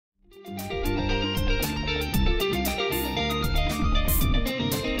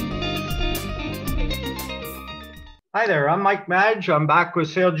Hi there, I'm Mike Madge. I'm back with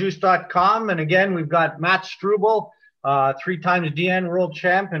SailJuice.com. And again, we've got Matt Struble, three times DN world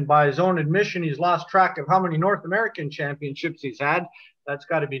champ. And by his own admission, he's lost track of how many North American championships he's had. That's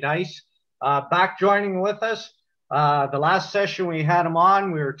got to be nice. Back joining with us. The last session we had him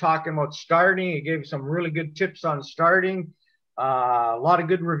on, we were talking about starting. He gave some really good tips on starting. A lot of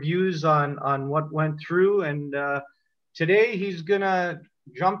good reviews on what went through. And today he's going to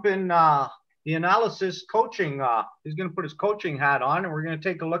jump in the analysis coaching. He's going to put his coaching hat on, and we're going to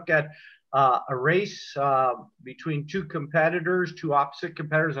take a look at a race between two opposite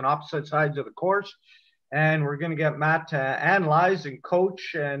competitors on opposite sides of the course. And we're going to get Matt to analyze and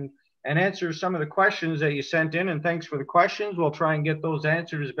coach and answer some of the questions that you sent in. And thanks for the questions. We'll try and get those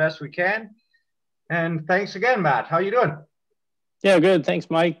answered as best we can. And thanks again, Matt. How you doing? Yeah, good. Thanks,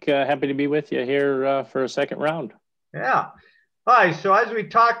 Mike. Happy to be with you here for a second round. Yeah. Hi, so as we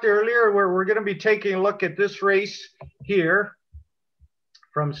talked earlier, we're going to be taking a look at this race here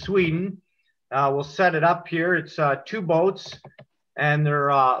from Sweden. We'll set it up here. It's two boats, and they're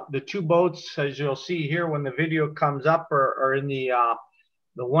the two boats, as you'll see here when the video comes up, are in the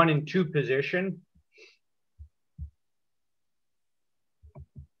 1 and 2 position.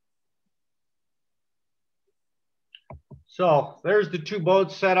 So there's the two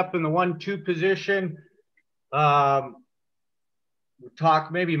boats set up in the 1-2 position.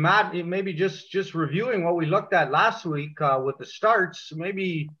 Talk maybe Matt, maybe just reviewing what we looked at last week with the starts.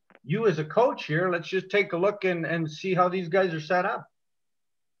 Maybe you as a coach here, let's just take a look and see how these guys are set up.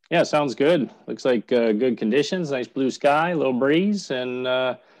 Yeah, sounds good. Looks like good conditions, nice blue sky, a little breeze, and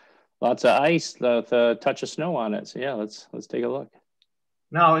lots of ice with a touch of snow on it. So yeah, let's take a look.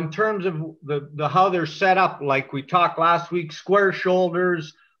 Now, in terms of the how they're set up, like we talked last week, square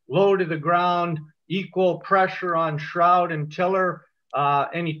shoulders, low to the ground, equal pressure on shroud and tiller.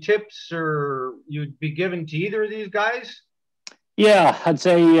 Any tips or you'd be given to either of these guys? Yeah, I'd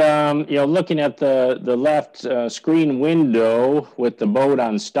say, looking at the left screen window with the boat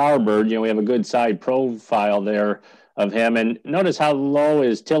on starboard, we have a good side profile there of him. And notice how low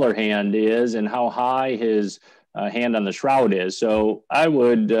his tiller hand is and how high his hand on the shroud is. So I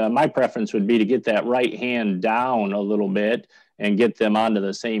would, my preference would be to get that right hand down a little bit and get them onto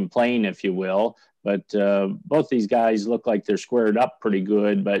the same plane, if you will. But both these guys look like they're squared up pretty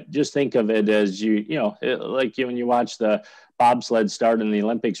good. But just think of it as like when you watch the bobsled start in the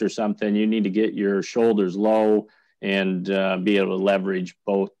Olympics or something, you need to get your shoulders low and be able to leverage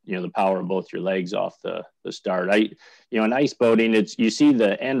both, the power of both your legs off the start. In ice boating, you see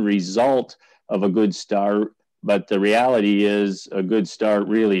the end result of a good start, but the reality is a good start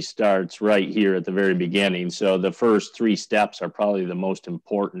really starts right here at the very beginning. So the first 3 steps are probably the most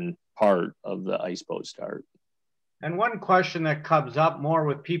important part of the ice boat start. And one question that comes up more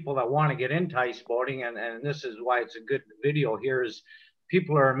with people that want to get into ice boating, and this is why it's a good video here, is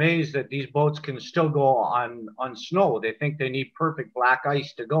people are amazed that these boats can still go on snow. They think they need perfect black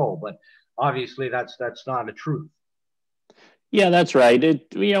ice to go, but obviously that's not a truth. Yeah, that's right.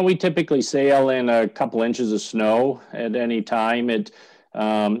 We typically sail in a couple inches of snow at any time.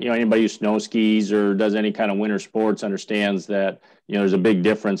 Anybody who snow skis or does any kind of winter sports understands that, there's a big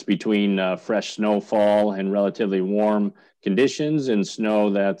difference between fresh snowfall and relatively warm conditions and snow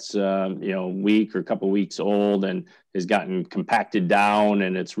that's, week or a couple weeks old and has gotten compacted down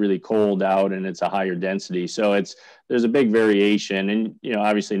and it's really cold out and it's a higher density. So there's a big variation. And,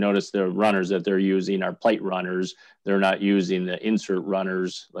 obviously notice the runners that they're using are plate runners. They're not using the insert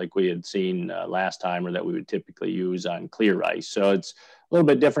runners like we had seen last time or that we would typically use on clear ice. So it's a little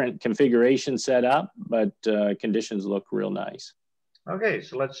bit different configuration set up, but conditions look real nice. Okay,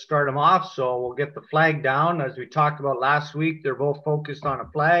 so let's start them off. So we'll get the flag down. As we talked about last week, they're both focused on a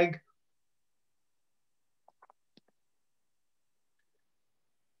flag.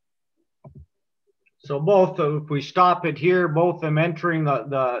 So both, if we stop it here, both of them entering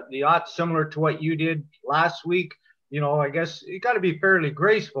the yacht similar to what you did last week. I guess you got to be fairly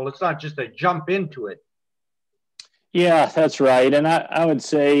graceful. It's not just a jump into it. Yeah, that's right. And I would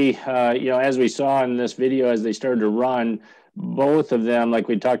say, as we saw in this video, as they started to run, both of them, like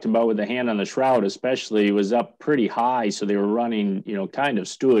we talked about with the hand on the shroud, especially, was up pretty high. So they were running, kind of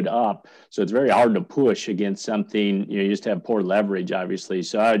stood up. So it's very hard to push against something, you just have poor leverage, obviously.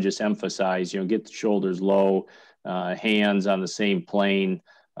 So I would just emphasize, get the shoulders low, hands on the same plane.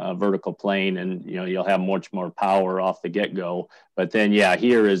 Vertical plane, and you'll have much more power off the get-go. But then,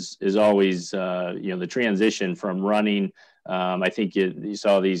 here is always the transition from running. I think you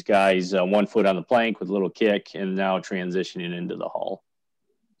saw these guys 1 foot on the plank with a little kick, and now transitioning into the hull.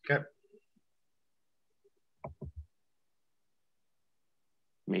 Okay.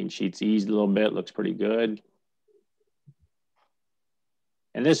 Main sheet's eased a little bit, looks pretty good.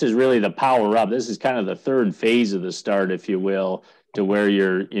 And this is really the power up. This is kind of the third phase of the start, if you will, to where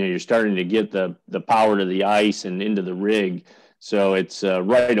you're starting to get the power to the ice and into the rig. So it's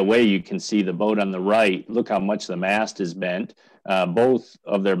right away you can see the boat on the right. Look how much the mast is bent. Both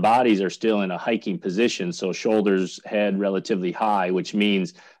of their bodies are still in a hiking position, so shoulders, head relatively high, which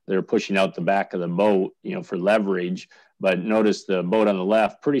means they're pushing out the back of the boat, for leverage. But notice the boat on the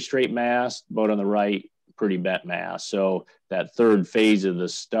left, pretty straight mast, boat on the right, pretty bent mast. So that third phase of the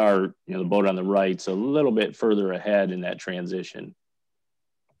start, the boat on the right's a little bit further ahead in that transition.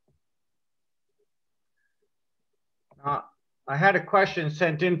 I had a question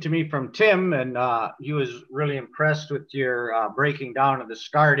sent in to me from Tim, and he was really impressed with your breaking down of the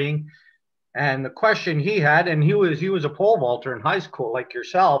starting. And the question he had, and he was a pole vaulter in high school like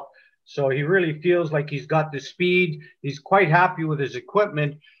yourself, so he really feels like he's got the speed. He's quite happy with his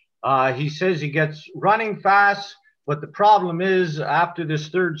equipment. He says he gets running fast, but the problem is after this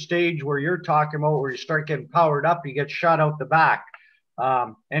third stage where you're talking about, where you start getting powered up, he gets shot out the back.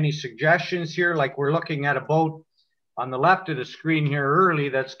 Any suggestions here? Like, we're looking at a boat on the left of the screen here early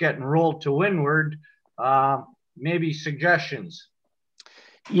that's getting rolled to windward. Maybe suggestions.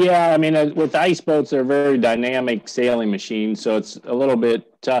 Yeah, I mean, with ice boats, they're very dynamic sailing machines, so it's a little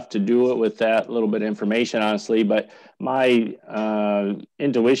bit tough to do it with that little bit of information, honestly. But my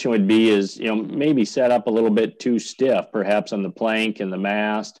intuition would be is, maybe set up a little bit too stiff, perhaps on the plank and the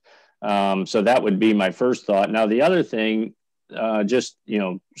mast. So that would be my first thought. Now, the other thing, just,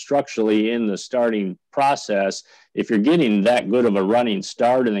 structurally in the starting process, if you're getting that good of a running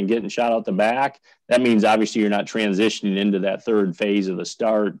start and then getting shot out the back, that means obviously you're not transitioning into that third phase of the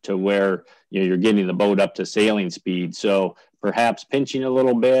start to where, you're getting the boat up to sailing speed. So perhaps pinching a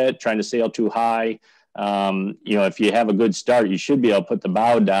little bit, trying to sail too high. If you have a good start, you should be able to put the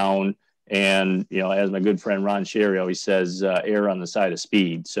bow down. And, as my good friend Ron Sherry always says, err on the side of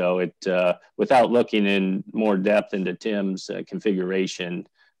speed. So it, without looking in more depth into Tim's configuration,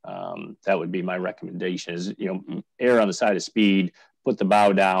 that would be my recommendation is, err on the side of speed, put the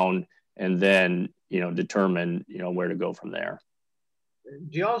bow down, and then, determine, where to go from there.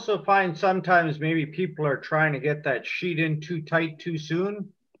 Do you also find sometimes maybe people are trying to get that sheet in too tight too soon?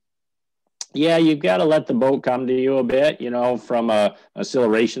 Yeah, you've got to let the boat come to you a bit, from a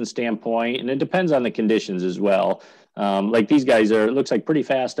acceleration standpoint. And it depends on the conditions as well. Like these guys it looks like pretty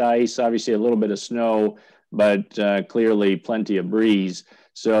fast ice, obviously a little bit of snow, but clearly plenty of breeze.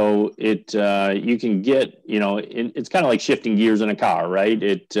 So you can get, it's kind of like shifting gears in a car, right?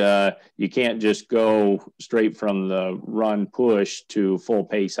 You can't just go straight from the run push to full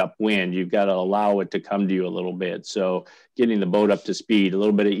pace upwind. You've got to allow it to come to you a little bit. So getting the boat up to speed, a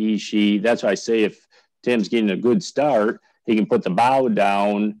little bit of E-sheet. That's why I say if Tim's getting a good start, he can put the bow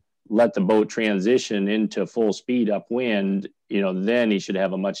down, let the boat transition into full speed upwind, then he should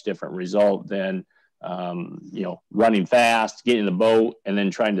have a much different result than running fast, getting the boat, and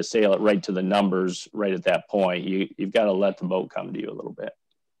then trying to sail it right to the numbers right at that point. You've got to let the boat come to you a little bit.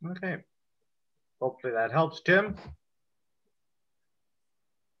 Okay. Hopefully that helps, Tim.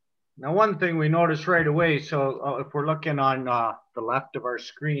 Now, one thing we noticed right away, so if we're looking on the left of our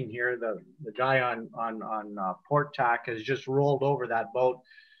screen here, the guy on port tack has just rolled over that boat.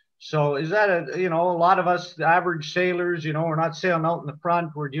 So is that a lot of us, the average sailors, we're not sailing out in the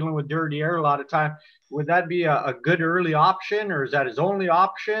front, we're dealing with dirty air a lot of time. Would that be a good early option, or is that his only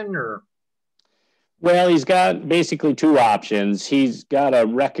option, or? Well, he's got basically two options. He's got to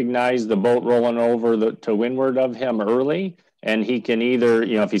recognize the boat rolling over to windward of him early, and he can either,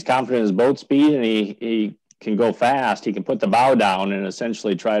 if he's confident in his boat speed and he can go fast, he can put the bow down and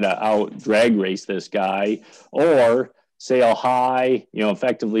essentially try to out drag race this guy, or sail high,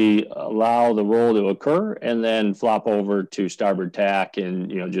 effectively allow the roll to occur, and then flop over to starboard tack and,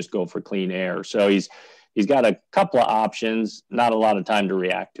 just go for clean air. So he's got a couple of options, not a lot of time to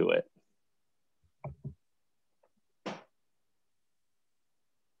react to it.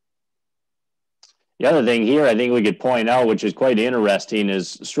 The other thing here I think we could point out, which is quite interesting,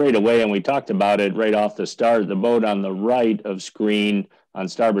 is straight away, and we talked about it right off the start, the boat on the right of screen on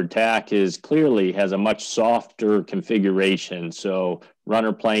starboard tack clearly has a much softer configuration. So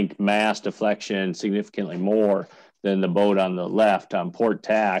runner plank mast deflection significantly more than the boat on the left on port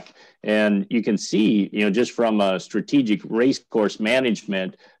tack. And you can see, just from a strategic race course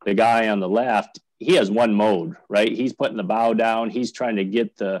management, the guy on the left, he has one mode, right? He's putting the bow down. He's trying to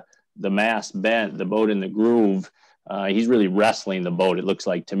get the mast bent, the boat in the groove. He's really wrestling the boat, it looks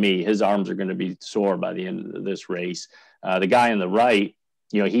like to me. His arms are going to be sore by the end of this race. The guy on the right,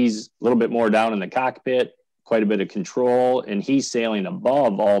 he's a little bit more down in the cockpit, quite a bit of control, and he's sailing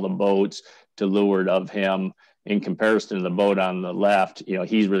above all the boats to leeward of him. in comparison to the boat on the left, you know,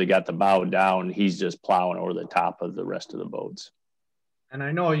 he's really got the bow down. He's just plowing over the top of the rest of the boats. And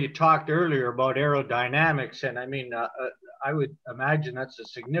I know you talked earlier about aerodynamics, and I mean, I would imagine that's a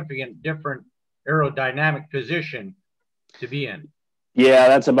significant different aerodynamic position to be in. Yeah,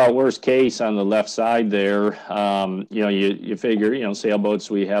 that's about worst case on the left side there. You know, you figure, you know,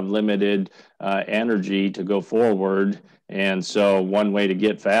 sailboats, we have limited energy to go forward. And so one way to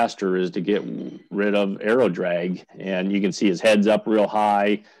get faster is to get rid of aero drag. And you can see his head's up real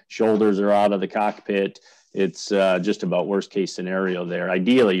high, shoulders are out of the cockpit. It's just about worst case scenario there.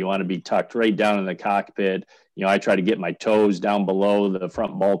 Ideally, you want to be tucked right down in the cockpit. You know, I try to get my toes down below the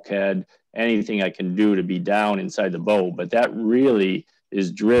front bulkhead, anything I can do to be down inside the boat. But that really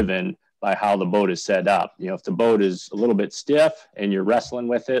is driven by how the boat is set up. You know, if the boat is a little bit stiff and you're wrestling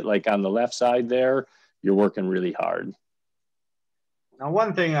with it, like on the left side there, you're working really hard. Now,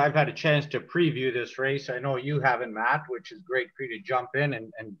 one thing, I've had a chance to preview this race. I know you haven't, Matt, which is great for you to jump in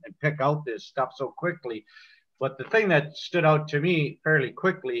and pick out this stuff so quickly. But the thing that stood out to me fairly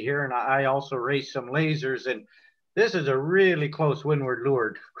quickly here, and I also raced some lasers, and this is a really close windward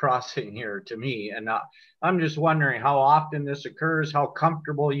leeward crossing here to me. And I'm just wondering how often this occurs, how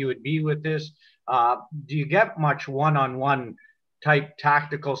comfortable you would be with this. Do you get much one-on-one type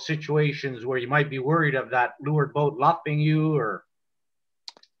tactical situations where you might be worried of that leeward boat luffing you? Or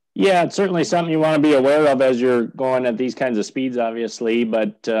yeah, it's certainly something you want to be aware of as you're going at these kinds of speeds, obviously.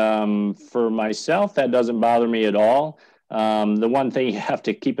 But for myself, that doesn't bother me at all. The one thing you have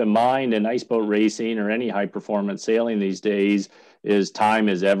to keep in mind in ice boat racing or any high performance sailing these days is time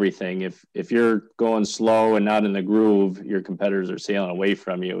is everything. If you're going slow and not in the groove, your competitors are sailing away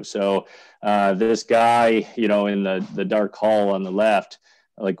from you. So this guy, you know, in the dark hull on the left,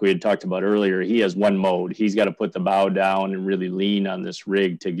 like we had talked about earlier, he has one mode. He's got to put the bow down and really lean on this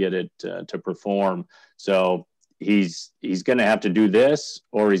rig to get it to perform. So he's going to have to do this,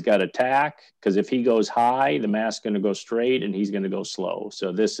 or he's got to tack, because if he goes high, the mast's going to go straight and he's going to go slow.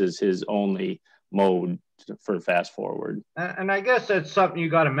 So this is his only mode for fast forward. And I guess that's something you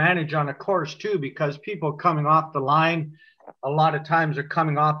got to manage on a course too, because people coming off the line a lot of times are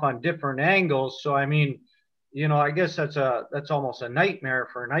coming off on different angles. So I mean, you know, I guess that's almost a nightmare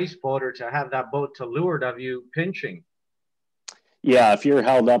for an ice boater to have that boat to leeward of you pinching. Yeah, if you're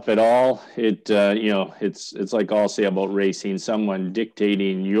held up at all, you know, it's like all sailboat racing. Someone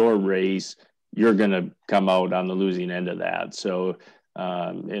dictating your race, you're going to come out on the losing end of that. So,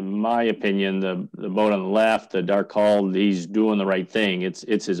 in my opinion, the boat on the left, the dark hull, he's doing the right thing.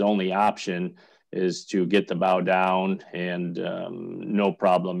 It's his only option is to get the bow down, and no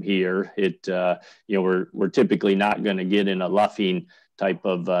problem here. You know, we're typically not going to get in a luffing type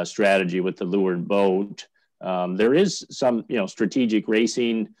of strategy with the leeward boat. There is some, you know, strategic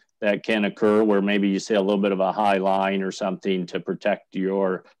racing that can occur where maybe you sail a little bit of a high line or something to protect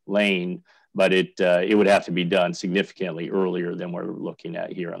your lane, but it would have to be done significantly earlier than we're looking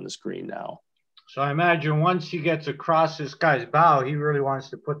at here on the screen now. So I imagine once he gets across this guy's bow, he really wants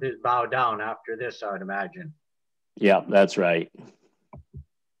to put his bow down after this, I would imagine. Yeah, that's right.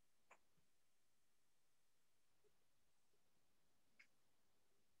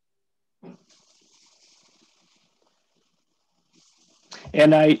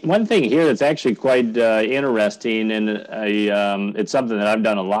 And one thing here that's actually quite interesting, and it's something that I've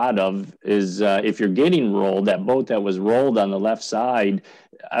done a lot of, is if you're getting rolled, that boat that was rolled on the left side,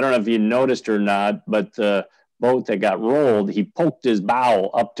 I don't know if you noticed or not, but the boat that got rolled, he poked his bow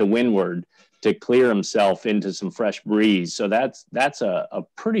up to windward to clear himself into some fresh breeze. So that's a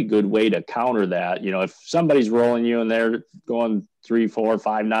pretty good way to counter that. You know, if somebody's rolling you and they're going 3, 4,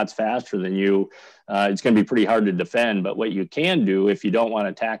 5 knots faster than you, it's going to be pretty hard to defend. But what you can do, if you don't want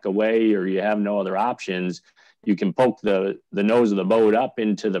to tack away or you have no other options, you can poke the nose of the boat up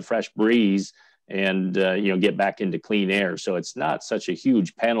into the fresh breeze and, you know, get back into clean air. So it's not such a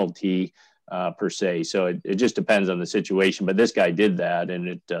huge penalty per se. So it just depends on the situation. But this guy did that, and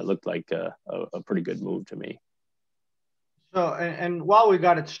it looked like a pretty good move to me. So, and while we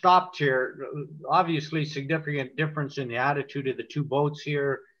got it stopped here, obviously significant difference in the attitude of the two boats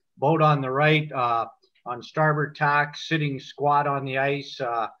here. Boat on the right, on starboard tack, sitting squat on the ice.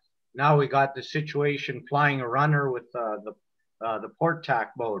 Now we got the situation flying a runner with the port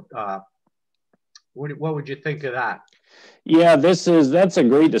tack boat. What would you think of that? Yeah, that's a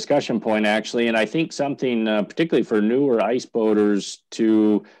great discussion point, actually. And I think something particularly for newer ice boaters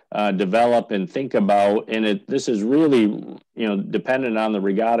to develop and think about. And this is really, you know, dependent on the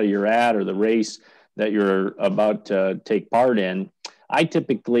regatta you're at or the race that you're about to take part in. I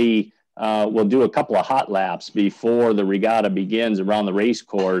typically will do a couple of hot laps before the regatta begins around the race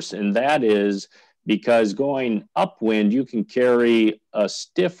course. And that is because going upwind, you can carry a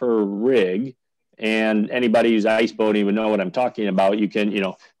stiffer rig. And anybody who's ice boating would know what I'm talking about. You can,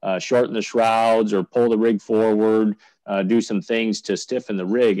 shorten the shrouds or pull the rig forward, do some things to stiffen the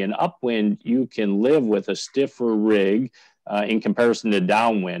rig. And upwind, you can live with a stiffer rig in comparison to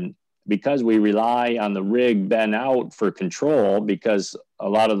downwind, because we rely on the rig bent out for control, because a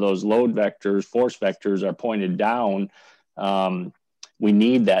lot of those load vectors, force vectors are pointed down. We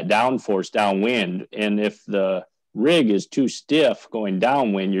need that downforce downwind. And if the rig is too stiff going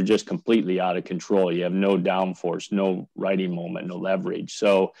downwind, you're just completely out of control. You have no downforce, no riding moment, no leverage.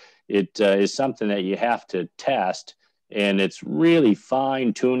 So it is something that you have to test, and it's really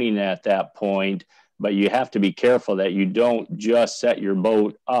fine tuning at that point. But you have to be careful that you don't just set your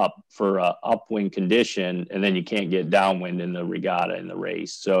boat up for a upwind condition and then you can't get downwind in the regatta, in the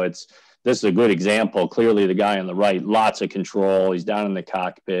race. So this is a good example. Clearly the guy on the right, lots of control. He's down in the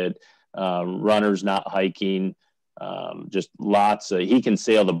cockpit, runners not hiking, just he can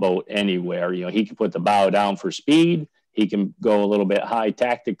sail the boat anywhere. He can put the bow down for speed. He can go a little bit high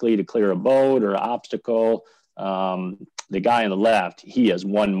tactically to clear a boat or obstacle. The guy on the left, he has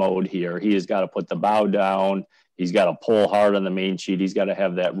one mode here. He has got to put the bow down. He's got to pull hard on the main sheet. He's got to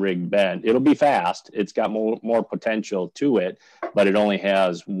have that rig bent. It'll be fast. It's got more potential to it, but it only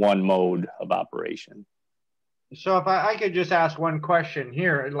has one mode of operation. So if I could just ask one question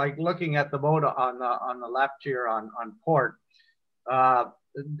here, like looking at the boat on the left here on port,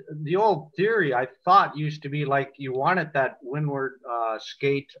 the old theory I thought used to be like you wanted that windward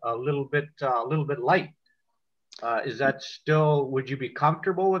skate a little bit light. Is that still, would you be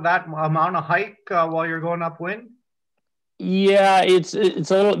comfortable with that amount of hike while you're going upwind? Yeah, it's a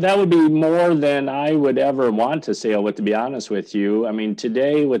little, that would be more than I would ever want to sail with, to be honest with you. I mean,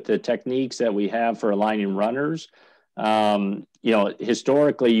 today with the techniques that we have for aligning runners,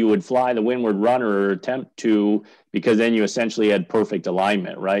 historically you would fly the windward runner or attempt to, because then you essentially had perfect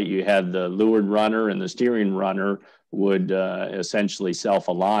alignment, right? You had the leeward runner and the steering runner would essentially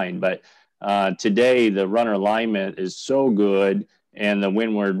self-align. But today the runner alignment is so good, and the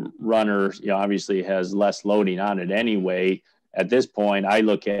windward runner, obviously has less loading on it anyway. At this point, I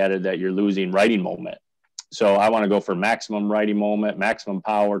look at it that you're losing riding moment. So I want to go for maximum riding moment, maximum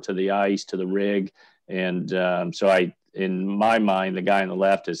power to the ice, to the rig. And so in my mind, the guy on the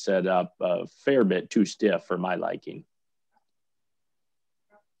left is set up a fair bit too stiff for my liking.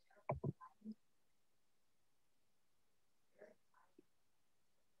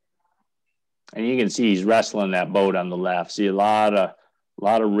 And you can see he's wrestling that boat on the left. See a lot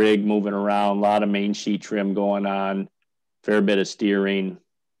of rig moving around, a lot of main sheet trim going on, fair bit of steering.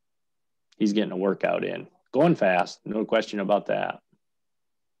 He's getting a workout in. Going fast, no question about that.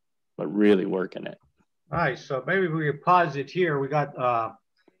 But really working it. All right, so maybe we could pause it here. We got,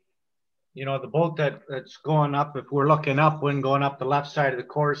 the boat that's going up, if we're looking upwind, going up the left side of the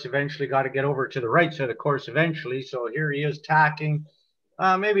course, eventually got to get over to the right side of the course eventually. So here he is tacking.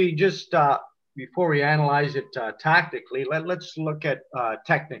 Maybe just before we analyze it tactically, let's look at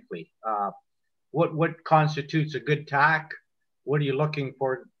technically. What constitutes a good tack? What are you looking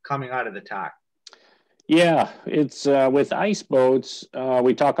for coming out of the tack? Yeah, it's with ice boats,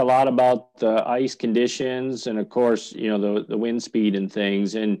 we talk a lot about the ice conditions and, of course, the wind speed and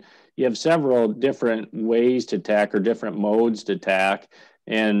things. And you have several different ways to tack or different modes to tack.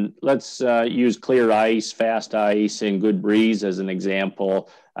 And let's use clear ice, fast ice, and good breeze as an example.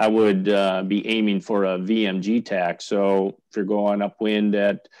 I would be aiming for a VMG tack. So if you're going upwind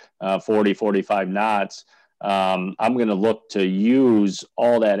at 40, 45 knots, I'm going to look to use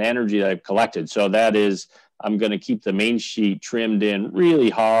all that energy that I've collected. So that is, I'm going to keep the main sheet trimmed in really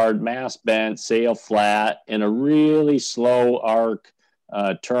hard, mast bent, sail flat, and a really slow arc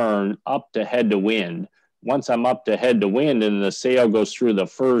turn up to head to wind. Once I'm up to head to wind and the sail goes through the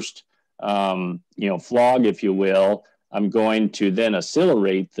first, flog, if you will, I'm going to then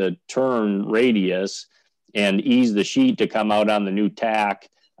accelerate the turn radius and ease the sheet to come out on the new tack.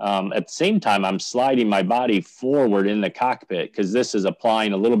 At the same time, I'm sliding my body forward in the cockpit because this is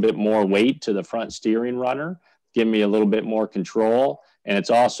applying a little bit more weight to the front steering runner, giving me a little bit more control. And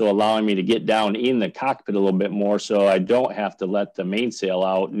it's also allowing me to get down in the cockpit a little bit more so I don't have to let the mainsail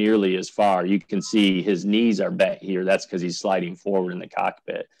out nearly as far. You can see his knees are bent here. That's because he's sliding forward in the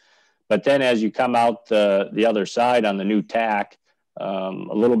cockpit. But then as you come out the other side on the new tack, a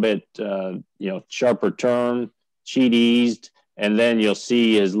little bit, sharper turn, sheet eased, and then you'll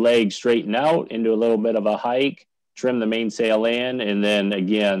see his legs straighten out into a little bit of a hike, trim the mainsail in, and then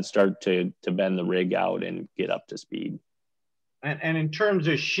again start to bend the rig out and get up to speed. And in terms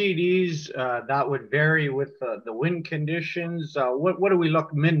of sheet ease, that would vary with the wind conditions. What do we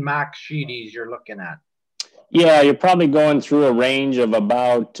look min-max sheet ease you're looking at? Yeah, you're probably going through a range of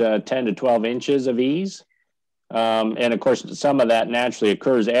about 10 to 12 inches of ease. And of course, some of that naturally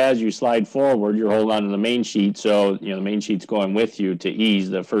occurs as you slide forward. You're holding on to the main sheet, so the main sheet's going with you to ease.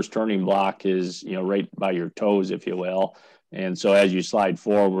 The first turning block is right by your toes, if you will. And so as you slide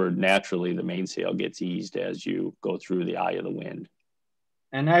forward, naturally the mainsail gets eased as you go through the eye of the wind.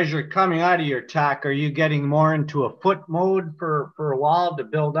 And as you're coming out of your tack, are you getting more into a foot mode for a while to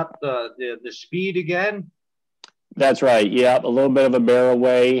build up the speed again? That's right. Yeah, a little bit of a barrel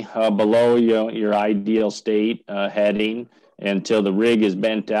way below your ideal state heading until the rig is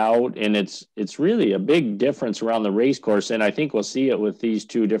bent out, and it's really a big difference around the race course. And I think we'll see it with these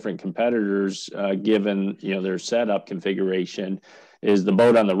two different competitors, given their setup configuration. Is the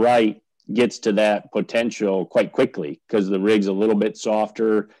boat on the right gets to that potential quite quickly because the rig's a little bit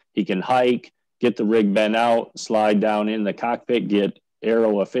softer. He can hike, get the rig bent out, slide down in the cockpit, get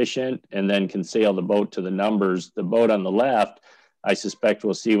aero efficient, and then can sail the boat to the numbers. The boat on the left, I suspect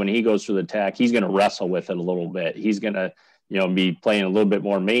we'll see when he goes through the tack, he's going to wrestle with it a little bit. He's going to be playing a little bit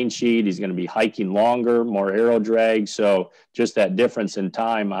more main sheet. He's going to be hiking longer, more aero drag. So just that difference in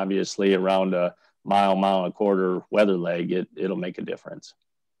time, obviously around a mile and a quarter weather leg, it'll make a difference.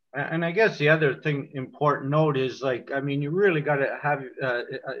 And I guess the other important note is you really got to have,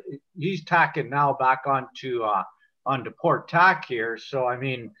 he's tacking now back onto port tack here. So,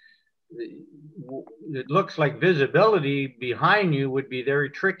 it looks like visibility behind you would be very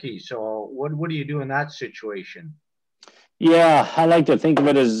tricky. So what do you do in that situation? Yeah, I like to think of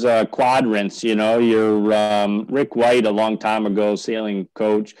it as quadrants. You're Rick White, a long time ago sailing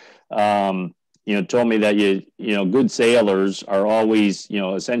coach, told me that good sailors are always,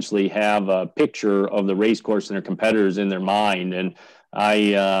 essentially have a picture of the race course and their competitors in their mind. And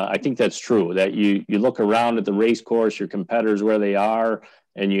I think that's true, that you look around at the race course, your competitors, where they are,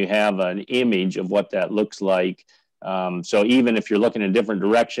 and you have an image of what that looks like. So even if you're looking in a different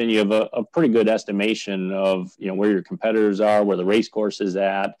direction, you have a pretty good estimation of, where your competitors are, where the race course is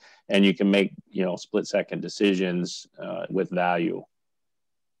at, and you can make, split-second decisions with value.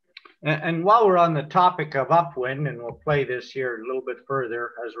 And while we're on the topic of Upwind, and we'll play this here a little bit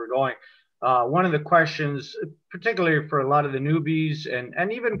further as we're going, one of the questions, particularly for a lot of the newbies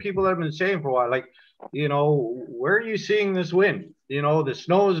and even people that have been saying for a while, where are you seeing this wind? The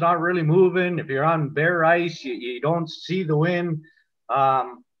snow is not really moving. If you're on bare ice, you don't see the wind.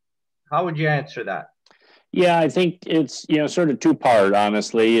 How would you answer that? Yeah, I think it's, sort of two-part,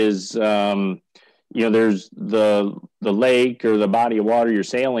 honestly, is, there's the lake or the body of water you're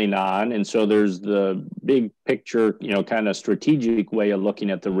sailing on. And so there's the big picture, kind of strategic way of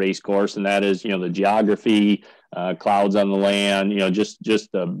looking at the race course. And that is, the geography, clouds on the land,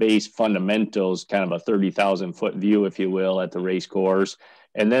 just the base fundamentals, kind of a 30,000 foot view, if you will, at the race course.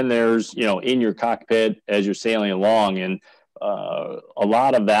 And then there's, in your cockpit as you're sailing along, and a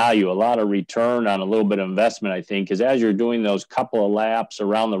lot of value, a lot of return on a little bit of investment, I think, is as you're doing those couple of laps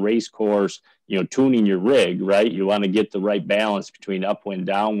around the race course, tuning your rig, right? You want to get the right balance between upwind,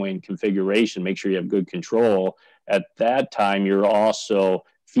 downwind configuration, make sure you have good control. At that time, you're also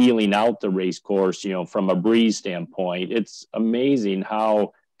feeling out the race course, from a breeze standpoint. It's amazing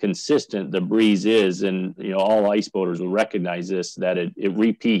how consistent the breeze is. And, all ice boaters will recognize this, that it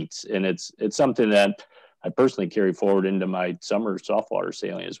repeats. And it's something that I personally carry forward into my summer saltwater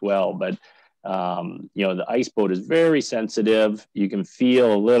sailing as well. But, the ice boat is very sensitive. You can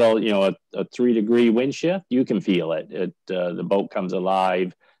feel a little, a 3-degree wind shift. You can feel it. The boat comes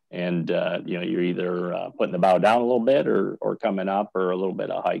alive, and, you're either putting the bow down a little bit or coming up, or a little bit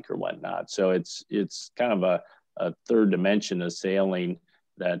of hike or whatnot. So it's kind of a third dimension of sailing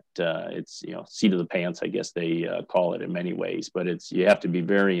that it's, seat of the pants, I guess they call it in many ways. But you have to be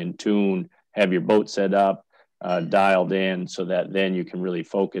very in tune, have your boat set up, dialed in, so that then you can really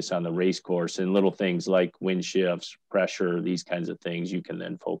focus on the race course, and little things like wind shifts, pressure, these kinds of things you can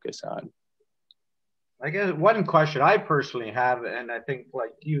then focus on. I guess one question I personally have, and I think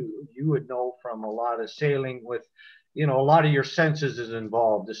like you would know from a lot of sailing with, a lot of your senses is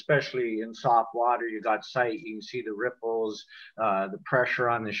involved, especially in soft water. You got sight, you can see the ripples, the pressure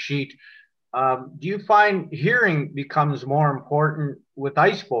on the sheet. Do you find hearing becomes more important with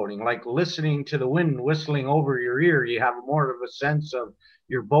ice boating, like listening to the wind whistling over your ear? You have more of a sense of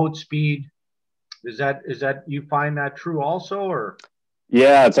your boat speed. Is that you find that true also, or?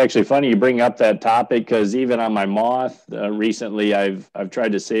 Yeah, it's actually funny you bring up that topic, because even on my Moth recently, I've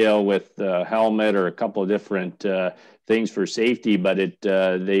tried to sail with a helmet or a couple of different things for safety, but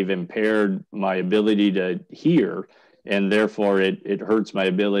they've impaired my ability to hear. and therefore it hurts my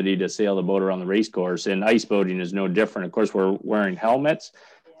ability to sail the boat around the race course. And ice boating is no different. Of course, we're wearing helmets,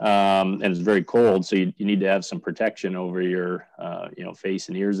 and it's very cold, so you need to have some protection over your face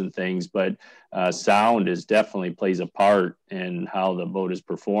and ears and things. But sound is definitely plays a part in how the boat is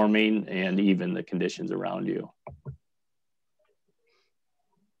performing and even the conditions around you.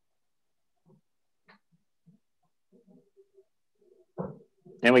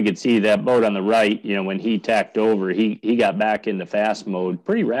 And we could see that boat on the right, when he tacked over, he got back into fast mode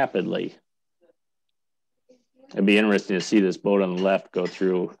pretty rapidly. It'd be interesting to see this boat on the left go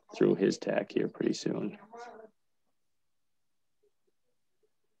through his tack here pretty soon.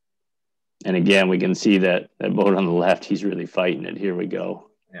 And again, we can see that boat on the left, he's really fighting it. Here we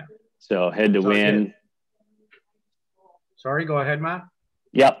go. Yeah. So head to wind. Sorry, go ahead, Matt.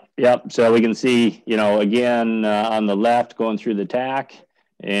 Yep. So we can see, again, on the left going through the tack.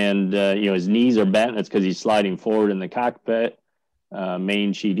 And, his knees are bent. That's because he's sliding forward in the cockpit.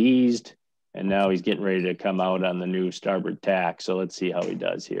 Main sheet eased. And now he's getting ready to come out on the new starboard tack. So let's see how he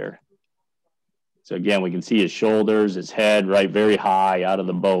does here. So again, we can see his shoulders, his head, right, very high out of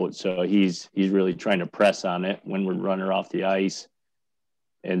the boat. So he's really trying to press on it when we're running off the ice.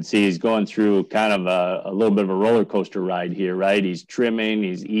 And see, he's going through kind of a little bit of a roller coaster ride here, right? He's trimming,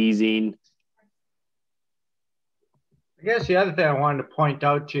 he's easing. I guess the other thing I wanted to point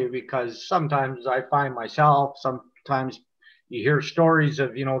out to you, because sometimes I find myself, sometimes you hear stories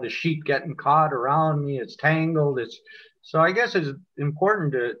of, the sheet getting caught around me, it's tangled. So I guess it's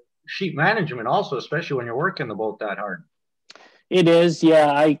important to sheet management also, especially when you're working the boat that hard. It is,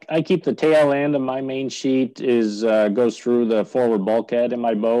 yeah. I keep the tail end of my main sheet goes through the forward bulkhead in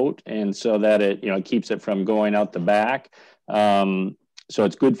my boat, and so that it keeps it from going out the back. So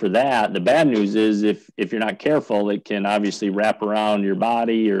it's good for that. The bad news is if you're not careful, it can obviously wrap around your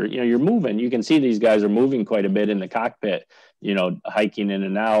body, or you're moving. You can see these guys are moving quite a bit in the cockpit, hiking in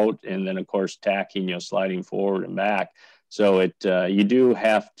and out, and then of course tacking, sliding forward and back. So you do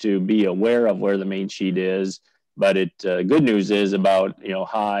have to be aware of where the main sheet is. But good news is about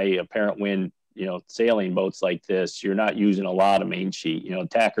high apparent wind, sailing boats like this, you're not using a lot of main sheet.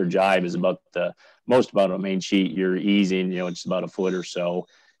 Tack or jibe is about the most about a main sheet. You're easing, just about a foot or so.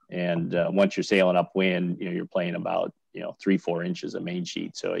 And once you're sailing upwind, you're playing about 3-4 inches of main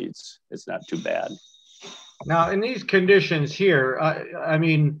sheet. So it's not too bad. Now in these conditions here, I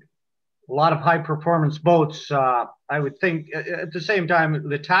mean, a lot of high performance boats, I would think at the same time,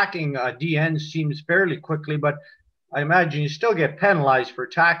 the tacking DN seems fairly quickly, but I imagine you still get penalized for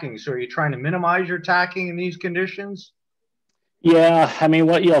tacking. So are you trying to minimize your tacking in these conditions? Yeah, I mean,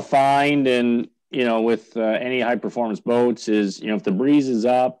 what you'll find with any high performance boats is, if the breeze is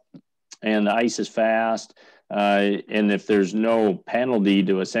up and the ice is fast, and if there's no penalty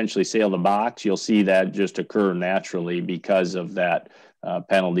to essentially sail the box, you'll see that just occur naturally because of that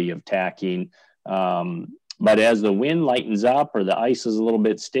penalty of tacking. But as the wind lightens up or the ice is a little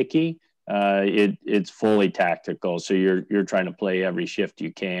bit sticky, it's fully tactical. So you're trying to play every shift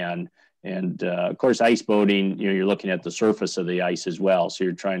you can. And of course, ice boating, you're looking at the surface of the ice as well. So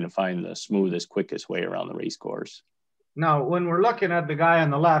you're trying to find the smoothest, quickest way around the race course. Now, when we're looking at the guy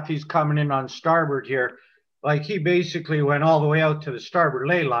on the left, he's coming in on starboard here. Like he basically went all the way out to the starboard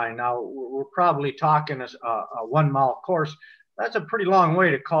ley line. Now, we're probably talking a 1 mile course. That's a pretty long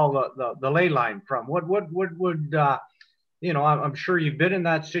way to call the ley line from. What would, I'm sure you've been in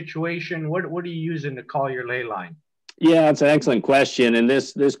that situation. What are you using to call your ley line? Yeah, it's an excellent question. And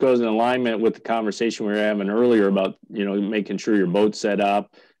this goes in alignment with the conversation we were having earlier about, making sure your boat's set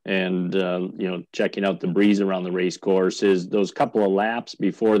up and, checking out the breeze around the race course. Is those couple of laps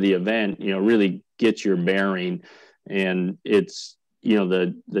before the event, really get your bearing. And it's,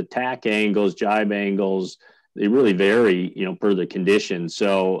 the tack angles, jibe angles, they really vary, per the conditions.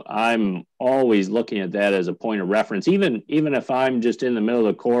 So I'm always looking at that as a point of reference. Even if I'm just in the middle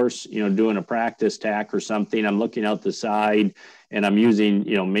of the course, doing a practice tack or something, I'm looking out the side and I'm using,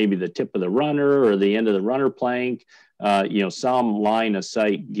 maybe the tip of the runner or the end of the runner plank, some line of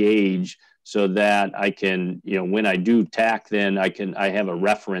sight gauge so that I can, when I do tack, then I have a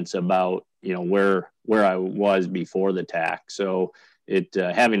reference about, where I was before the tack. So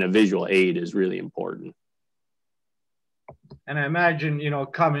having a visual aid is really important. And I imagine,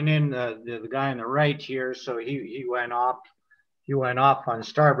 coming in, the guy on the right here, so he went off on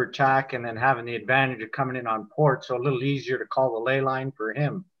starboard tack and then having the advantage of coming in on port, so a little easier to call the ley line for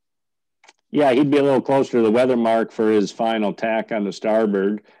him. Yeah, he'd be a little closer to the weather mark for his final tack on the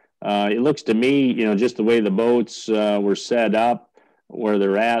starboard. It looks to me, just the way the boats were set up, where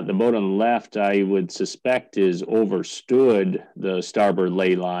they're at, the boat on the left, I would suspect is overstood the starboard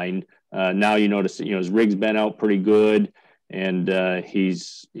ley line. Now you notice that, his rig's been out pretty good, and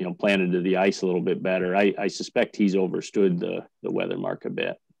he's, planted to the ice a little bit better. I suspect he's overstood the weather mark a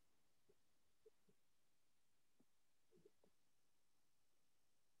bit.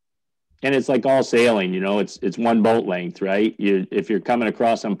 And it's like all sailing, it's one boat length, right? If you're coming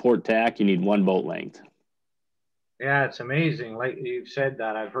across on port tack, you need one boat length. Yeah, it's amazing. Like you've said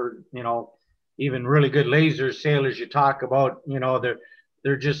that, I've heard, even really good laser sailors you talk about,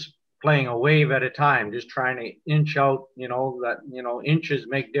 they're just playing a wave at a time, just trying to inch out, inches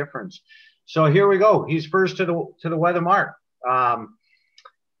make difference. So here we go. He's first to the weather mark.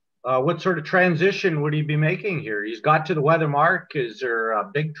 What sort of transition would he be making here? He's got to the weather mark. Is there a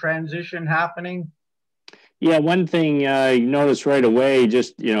big transition happening? Yeah, one thing you notice right away,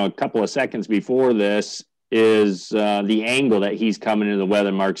 just a couple of seconds before this, is the angle that he's coming into the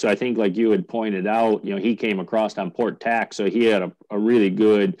weather mark. So I think, like you had pointed out, he came across on port tack, so he had a really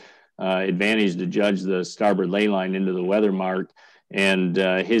good advantage to judge the starboard ley line into the weather mark. And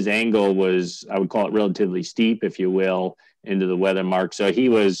his angle was, I would call it relatively steep, if you will, into the weather mark. So he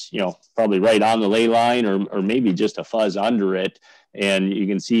was, probably right on the ley line, or maybe just a fuzz under it. And you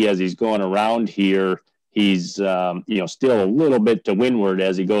can see as he's going around here, he's, still a little bit to windward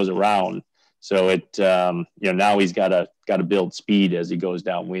as he goes around. So it, now he's got to build speed as he goes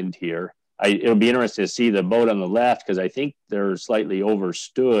downwind here. It'll be interesting to see the boat on the left, because I think they're slightly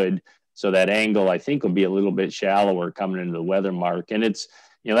overstood. So that angle, I think, will be a little bit shallower coming into the weather mark. And it's,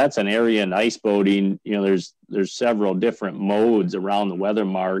 that's an area in ice boating. There's several different modes around the weather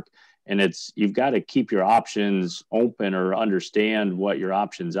mark, and you've got to keep your options open or understand what your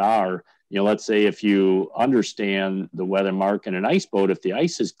options are. Let's say if you understand the weather mark in an ice boat, if the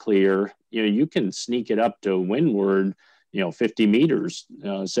ice is clear, you can sneak it up to windward, 50 meters,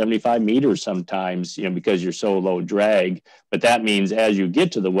 75 meters sometimes, because you're so low drag. But that means as you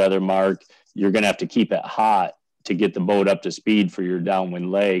get to the weather mark, you're going to have to keep it hot to get the boat up to speed for your downwind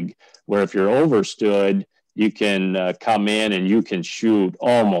leg. Where if you're overstood, you can come in and you can shoot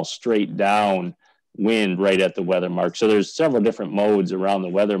almost straight down wind right at the weather mark. So there's several different modes around the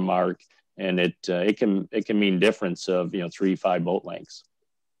weather mark, and it can mean difference of 3-5 boat lengths.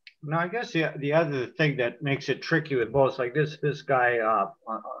 Now, I guess the other thing that makes it tricky with boats like this guy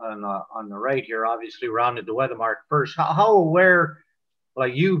on the right here obviously rounded the weather mark first. How aware,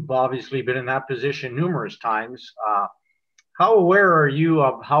 like you've obviously been in that position numerous times, how aware are you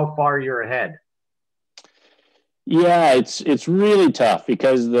of how far you're ahead? Yeah, it's really tough,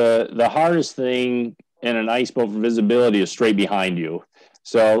 because the hardest thing in an ice boat for visibility is straight behind you.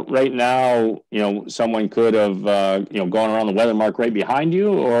 So right now, someone could have, gone around the weather mark right behind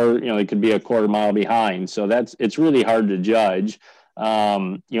you, or, it could be a quarter mile behind. So it's really hard to judge.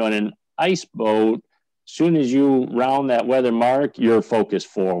 In an ice boat, as soon as you round that weather mark, you're focused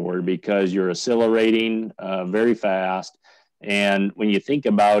forward, because you're accelerating very fast. And when you think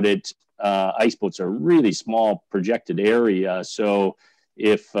about it, ice boats are a really small projected area. So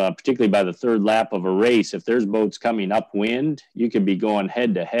if particularly by the third lap of a race, if there's boats coming upwind, you could be going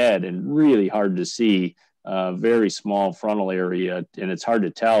head to head, and really hard to see, very small frontal area. And it's hard to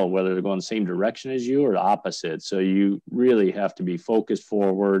tell whether they're going the same direction as you or the opposite. So you really have to be focused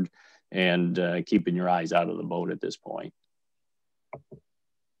forward and keeping your eyes out of the boat at this point.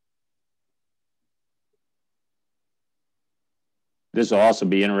 This will also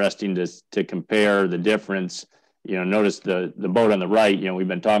be interesting to compare the difference. Notice the boat on the right, we've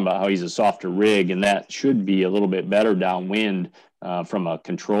been talking about how he's a softer rig, and that should be a little bit better downwind from a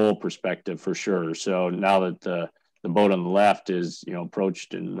control perspective for sure. So now that the boat on the left is,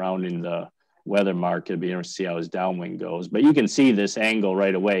 approached and rounding the weather mark, it'll be interesting to see how his downwind goes. But you can see this angle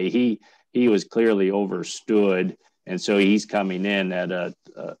right away. He was clearly overstood, and so he's coming in at a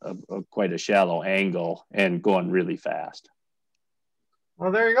quite a shallow angle and going really fast.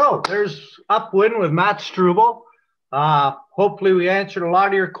 Well, there you go. There's Upwind with Matt Struble. Hopefully we answered a lot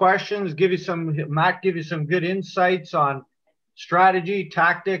of your questions, Matt give you some good insights on strategy,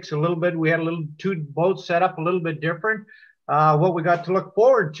 tactics, a little bit. We had two boats set up a little bit different. What we got to look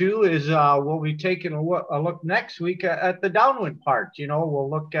forward to is we'll be taking a look next week at the downwind part. We'll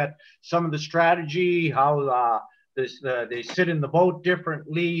look at some of the strategy, how they sit in the boat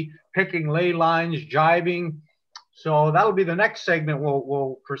differently, picking ley lines, jibing. So that'll be the next segment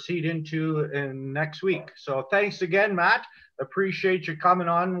we'll proceed into in next week. So thanks again, Matt. Appreciate you coming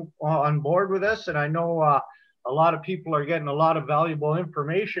on board with us. And I know a lot of people are getting a lot of valuable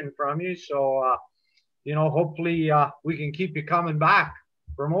information from you. So, hopefully we can keep you coming back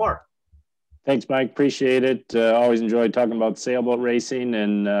for more. Thanks, Mike. Appreciate it. Always enjoyed talking about sailboat racing,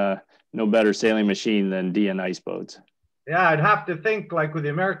 and no better sailing machine than DN Ice Boats. Yeah, I'd have to think like with the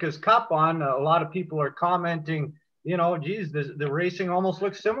America's Cup on, a lot of people are commenting, you know, geez, the racing almost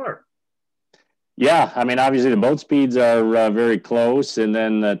looks similar. Yeah, I mean, obviously the boat speeds are very close, and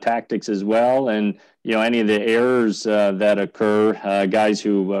then the tactics as well. And any of the errors that occur, guys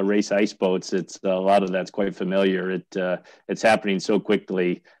who race ice boats, it's a lot of that's quite familiar. It's happening so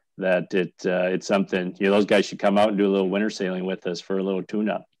quickly that it's something. Those guys should come out and do a little winter sailing with us for a little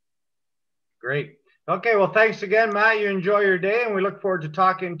tune-up. Great. Okay, well, thanks again, Matt. You enjoy your day, and we look forward to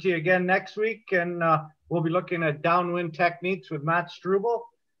talking to you again next week. And we'll be looking at downwind techniques with Matt Struble.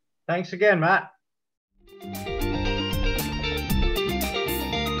 Thanks again, Matt.